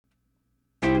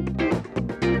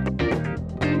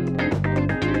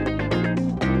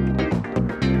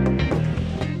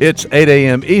It's 8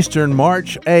 a.m. Eastern,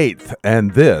 March 8th,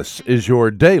 and this is your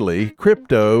daily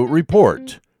crypto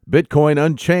report. Bitcoin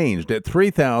unchanged at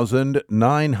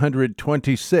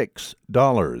 $3,926.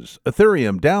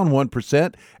 Ethereum down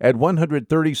 1% at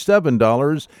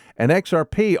 $137, and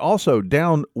XRP also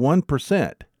down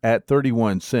 1% at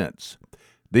 31 cents.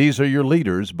 These are your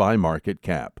leaders by market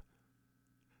cap.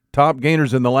 Top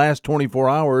gainers in the last 24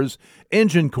 hours,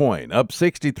 Engine Coin up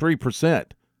 63%,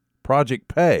 Project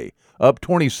Pay up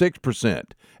 26%,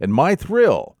 and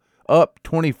MyThrill up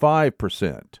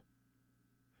 25%.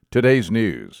 Today's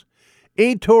news.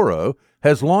 eToro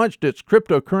has launched its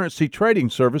cryptocurrency trading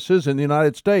services in the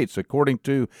United States, according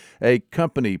to a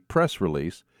company press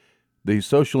release. The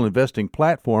social investing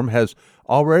platform has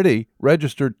already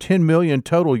registered 10 million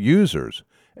total users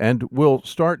and will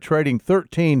start trading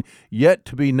 13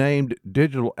 yet-to-be-named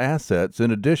digital assets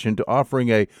in addition to offering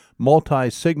a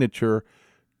multi-signature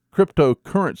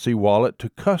cryptocurrency wallet to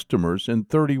customers in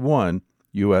 31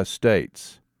 U.S.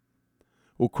 states.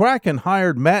 Well, Kraken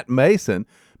hired Matt Mason,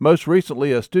 most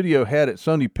recently a studio head at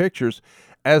Sony Pictures,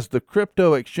 as the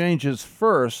crypto exchange's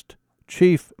first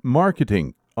chief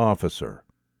marketing officer.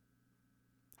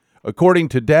 According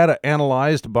to data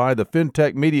analyzed by the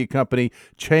fintech media company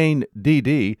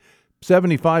ChainDD,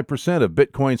 75% of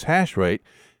Bitcoin's hash rate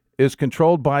is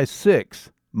controlled by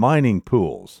 6 mining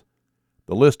pools.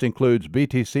 The list includes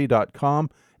BTC.com,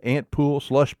 Antpool,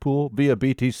 Slushpool, Via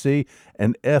BTC,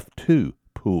 and F2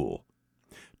 Pool.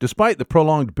 Despite the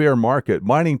prolonged bear market,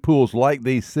 mining pools like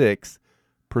these 6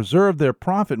 preserve their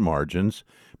profit margins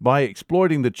by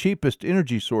exploiting the cheapest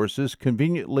energy sources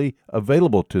conveniently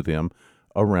available to them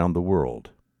around the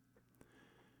world.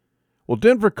 Well,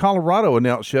 Denver, Colorado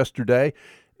announced yesterday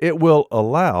it will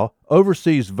allow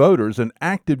overseas voters and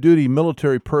active-duty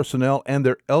military personnel and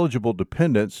their eligible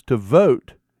dependents to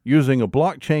vote using a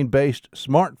blockchain-based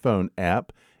smartphone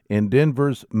app in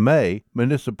Denver's May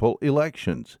municipal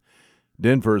elections.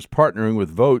 Denver is partnering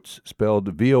with Votes, spelled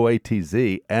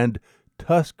V-O-A-T-Z, and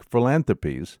Tusk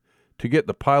Philanthropies to get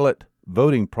the pilot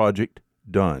voting project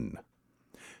done.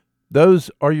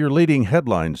 Those are your leading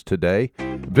headlines today.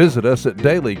 Visit us at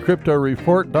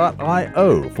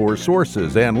dailycryptoreport.io for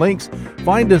sources and links.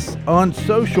 Find us on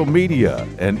social media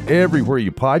and everywhere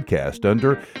you podcast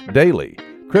under Daily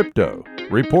Crypto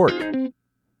Report.